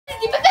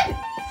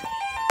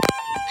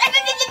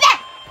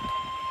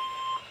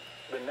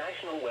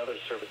National Weather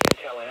Service in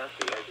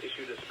Tallahassee has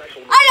issued a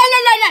special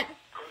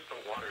coastal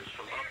waters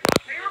from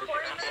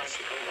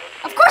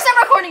Of course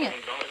I'm recording it.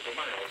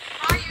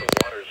 coastal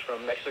waters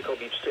from Mexico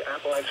Beach to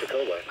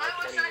Apalachicola.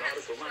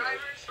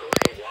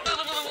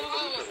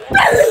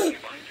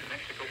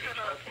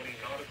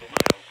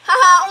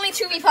 Haha, only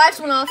 2v5s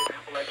went off.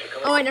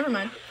 Oh wait, never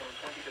mind.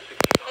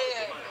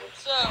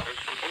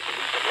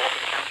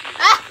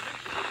 Ah!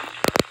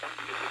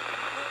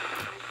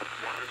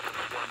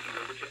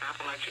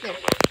 There.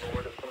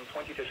 From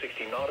 20 to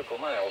 60 nautical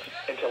miles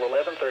until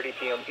 11:30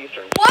 p.m.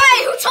 Eastern.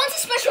 Why? Who told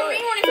us special rain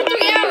warning for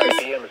 3 hours?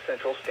 p.m.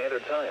 Central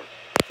Standard Time.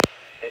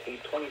 At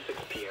 8:26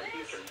 p.m.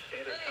 Eastern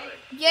Standard Time.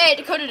 Yay,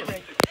 decoded it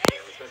right.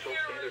 Central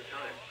Standard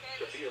Time.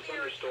 Severe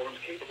thunderstorms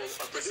capable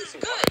of producing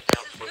good.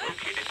 clouds were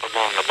located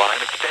along a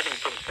line extending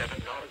from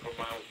 7 nautical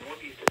miles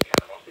northeast of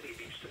Panama City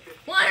Beach to 50.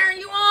 Why aren't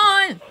you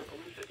on?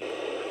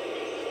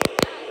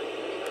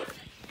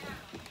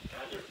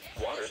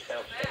 Water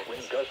spouts and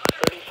wind gusts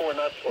 34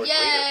 knots or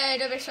Yay,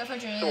 greater. WX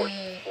 500. Source,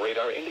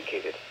 radar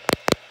indicated.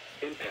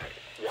 Impact.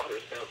 Water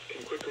spouts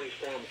can quickly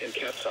form and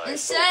capsize.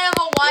 Instead of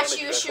a watch,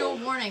 you issue a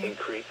warning. And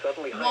create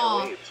suddenly high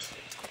Wow. waves.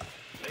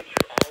 Make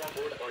sure all on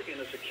board are in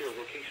a secure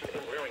location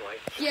and wearing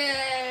lights.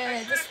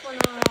 Yeah, this one.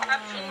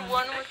 Caption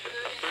 1 with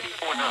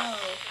 34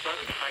 knots.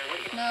 Sudden high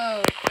waves.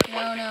 No.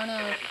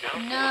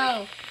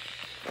 No.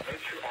 Make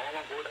sure all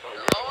on board are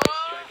wearing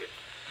life jackets.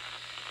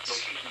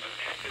 Locations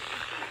impacted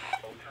include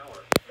Oak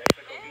Tower,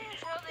 Mexico Beach,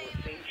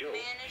 St. Joe,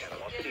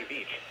 Panama City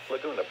Beach,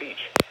 Laguna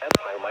Beach,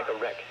 Empire Mica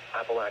Wreck,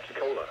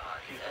 Apalachicola,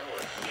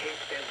 Cape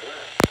San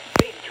Blas,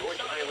 St. George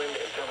Island,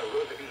 and Santa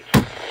Rosa Beach.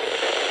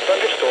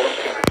 Thunderstorms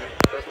can produce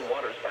sudden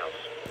water spouts.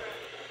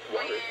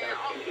 Water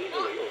spouts can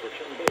easily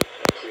overturn boats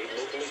and create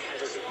locally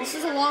hazardous. This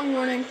is a long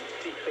warning.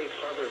 Seek safe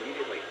harbor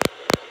immediately.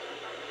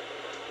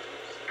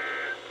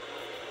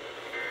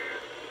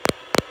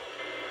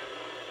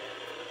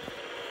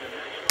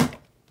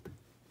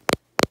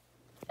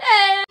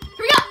 Hey, here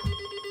we go.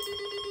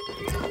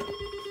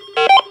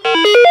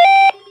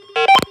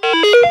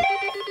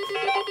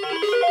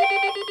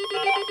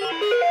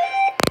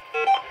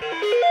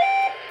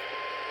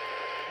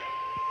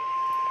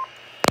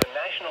 The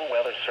National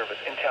Weather Service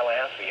in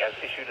Tallahassee has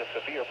issued a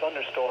severe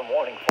thunderstorm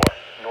warning for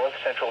North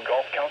Central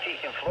Gulf County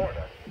in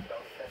Florida,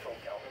 South Central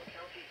Calhoun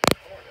County in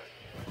Florida,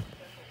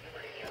 Central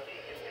Liberty County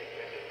in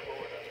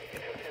Florida,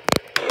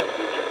 until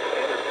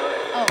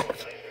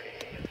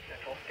 10:30 p.m.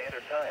 Central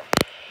Standard Time.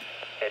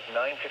 At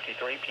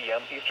 9:53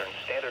 p.m. Eastern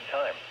Standard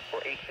Time, or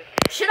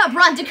 8:50 Shut up,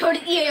 Ron.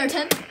 Decoded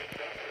EAR10.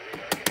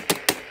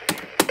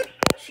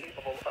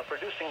 capable of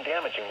producing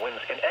damaging winds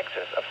in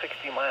excess of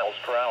 60 miles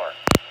per hour.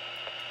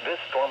 This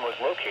storm was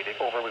located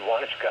over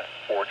Wewanachka,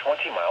 or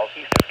 20 miles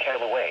east of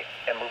Callaway,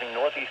 and moving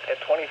northeast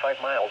at 25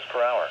 miles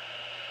per hour.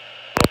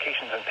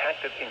 Locations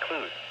impacted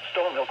include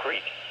Storm Hill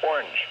Creek,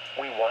 Orange,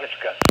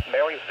 Wewanachka,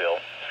 Marysville,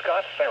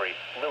 Scotts Ferry,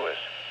 Lewis,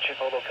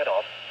 Chipolo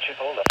Cutoff,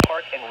 Chipola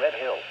Park, and Red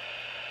Hill.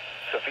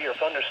 Severe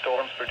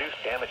thunderstorms produce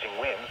damaging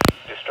winds,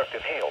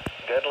 destructive hail,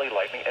 deadly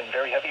lightning, and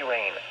very heavy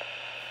rain.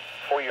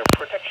 For your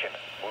protection,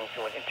 move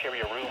to an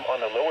interior room on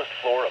the lowest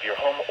floor of your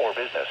home or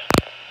business.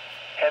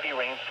 Heavy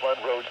rains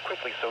flood roads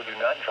quickly, so do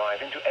not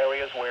drive into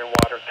areas where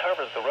water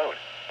covers the road.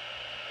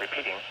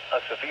 Repeating, a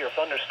severe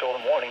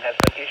thunderstorm warning has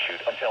been issued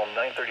until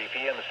 9:30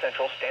 p.m.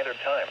 Central Standard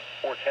Time,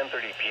 or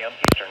 10:30 p.m.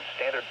 Eastern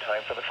Standard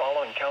Time for the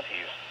following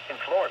counties in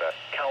Florida,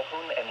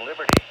 Calhoun, and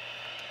Liberty.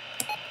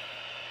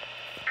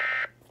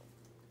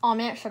 Oh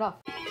man, shut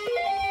up.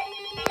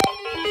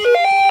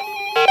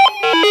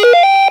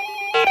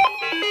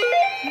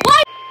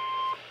 What?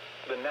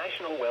 The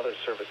National Weather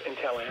Service in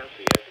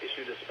Tallahassee has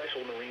issued a special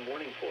marine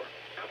warning for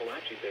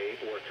Appalachia Bay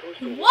or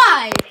coastal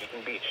Why? waters from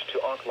Keaton Beach to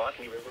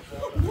Ocklackney River,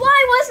 Florida. Why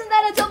wasn't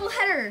that a double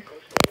header?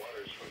 Coastal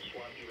waters from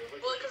Swampy River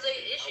Well, because they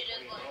issued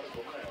it like.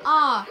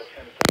 Ah,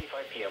 at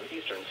 10:45 p.m.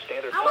 Eastern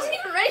Standard I Time. wasn't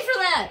even ready for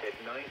that. At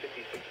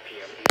 9:56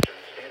 p.m. Eastern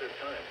Standard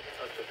Time,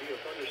 a severe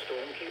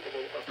thunderstorm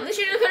capable of At least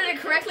you decoded it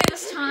correctly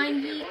this time.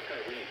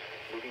 Buckeye Reef,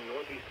 moving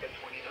northeast at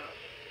 20 knots.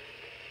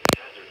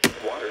 Hazard.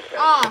 Water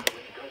Ah.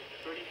 wind gusts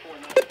 34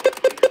 knots.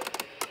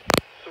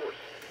 Source,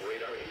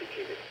 radar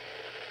indicated.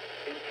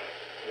 Impact,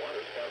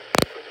 water spouts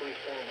can quickly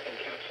form and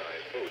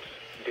capsize boats.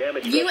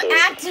 Damage You vessels,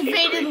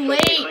 activated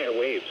increase late. higher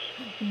waves.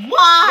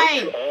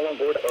 Why? Make sure all on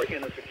board are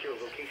in a secure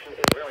location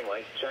and wearing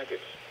life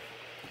jackets.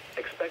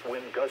 Expect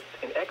wind gusts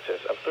in excess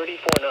of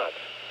 34 knots,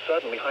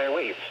 suddenly higher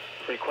waves,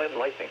 frequent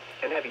lightning,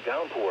 and heavy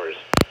downpours.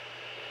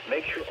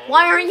 Make sure all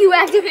Why aren't you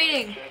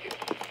activating? jackets.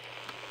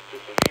 The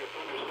severe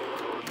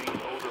thunderstorm will be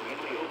over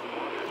mainly open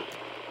waters.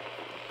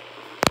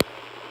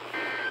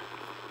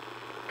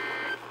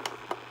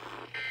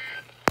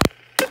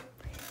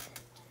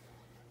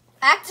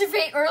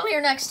 Activate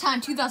earlier next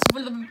time. 2000.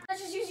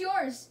 Let's just use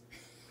yours.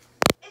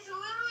 It's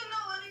literally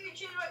not letting me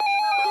change my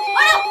email. Oh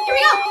no! Here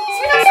we go.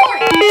 Speed up story.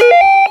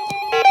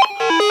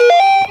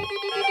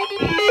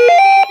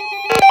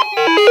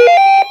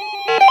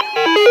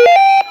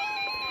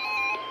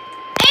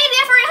 Hey, the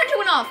F800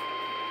 went off.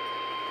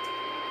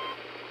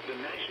 The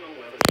National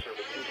Weather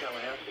Service in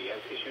Tallahassee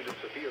has issued a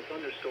severe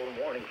thunderstorm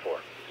warning for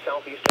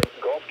southeastern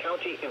Gulf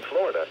County in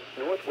Florida,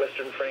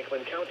 northwestern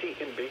Franklin County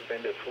in Big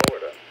Bend,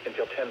 Florida,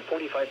 until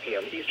 10:45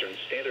 p.m. Eastern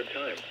Standard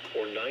Time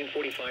or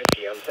 9:45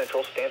 p.m.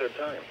 Central Standard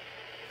Time.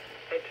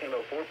 At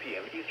 10:04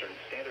 p.m. Eastern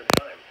Standard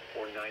Time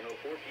or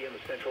 9:04 p.m.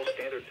 Central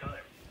Standard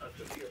Time, a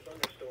severe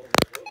thunderstorm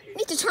is located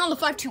Need to turn on the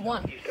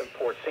 521. east of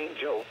Port St.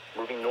 Joe,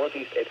 moving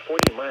northeast at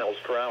 40 miles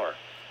per hour.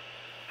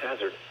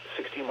 Hazard,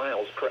 60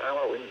 miles per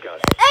hour wind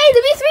gusts. Hey,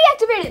 the V3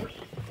 activated.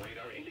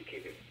 Radar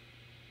indicated.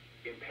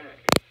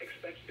 Impact.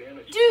 Expect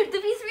damage. Dude, the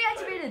V3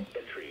 activated.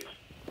 And trees.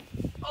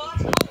 Oh,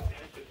 let's go.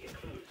 Impacted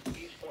include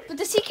East Point, But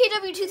the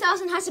CKW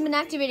 2000 hasn't been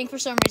activating for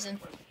some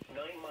reason.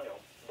 9 Mile,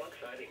 Buck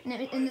Siding,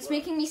 And it's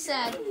making me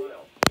sad. 1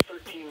 mile,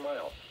 13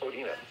 Mile,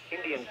 Odina,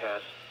 Indian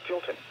Pass,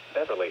 Tilton,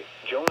 Beverly,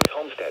 Jones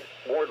Homestead,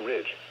 Ward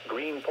Ridge,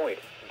 Green Point,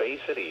 Bay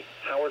City,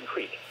 Howard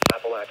Creek,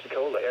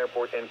 Apalachicola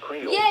Airport, and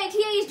Creel. Yay,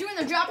 TA is doing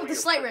their job with a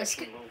slight risk.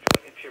 Move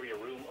to an interior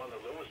room on the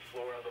lowest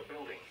floor of the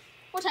building.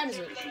 What time is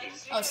it?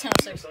 Oh, it's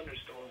 10:06.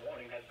 Thunderstorm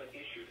warning has been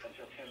issued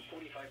until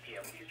 10:45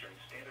 p.m. Eastern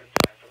Standard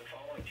Time for the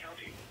following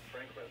county: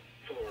 Franklin,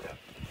 Florida.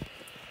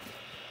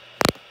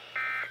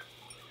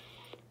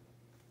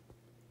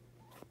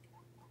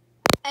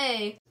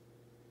 Hey.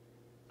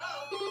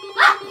 Oh,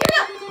 Ah! Here we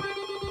go!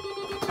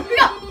 Here we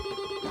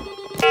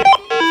go!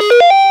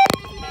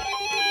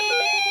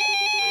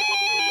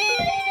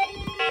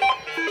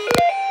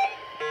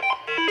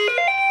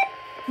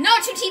 No,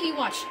 it's your TV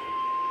watch.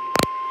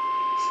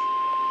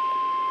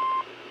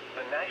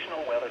 The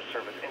National Weather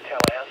Service in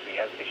Tallahassee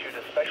has issued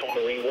a special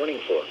marine warning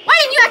for Why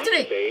didn't you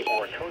activate? Bay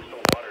or coastal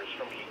waters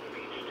from Keaton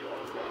Beach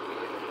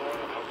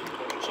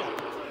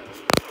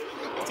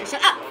to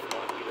Shut up!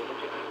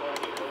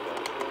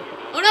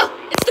 Oh no!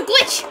 It's the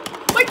glitch!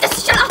 Wait,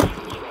 this shut up!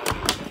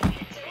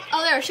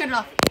 Oh, there, shut it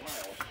off.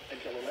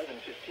 until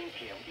 11:15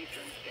 p.m.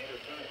 Eastern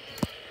Standard Time.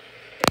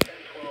 At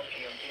 10:12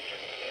 p.m.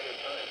 Eastern Standard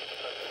Time,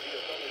 a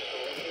severe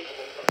thunderstorm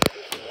capable of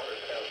producing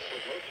waterspouts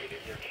was located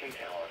near K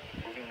Tower,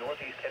 moving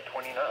northeast at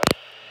 20 knots.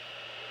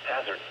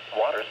 Hazard,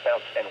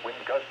 waterspouts and wind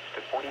gusts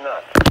to 40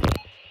 knots.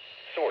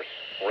 Source,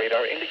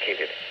 radar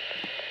indicated.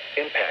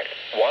 Impact,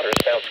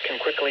 waterspouts can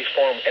quickly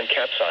form and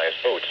capsize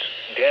boats,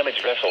 damage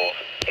vessels,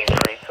 and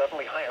create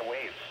suddenly higher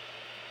waves.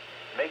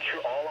 Make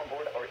sure all on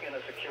board are in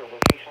a secure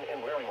location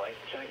and wearing life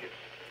jackets.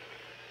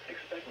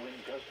 Expect wind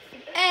gusts in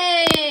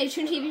Hey,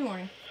 Tune TV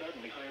warning.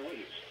 suddenly higher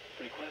waves,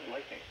 frequent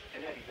lightning,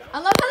 and heavy I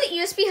love how the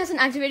ESP hasn't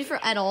activated for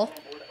at all.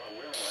 on board are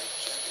wearing life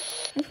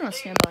jackets. I'm put on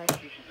standby.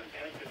 Locations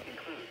impacted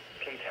include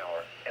K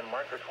Tower and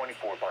Marker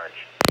 24 barge.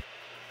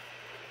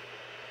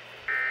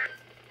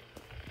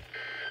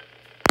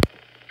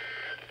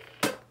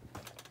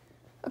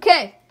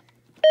 Okay,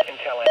 In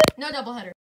Tallahassee. no doubleheader.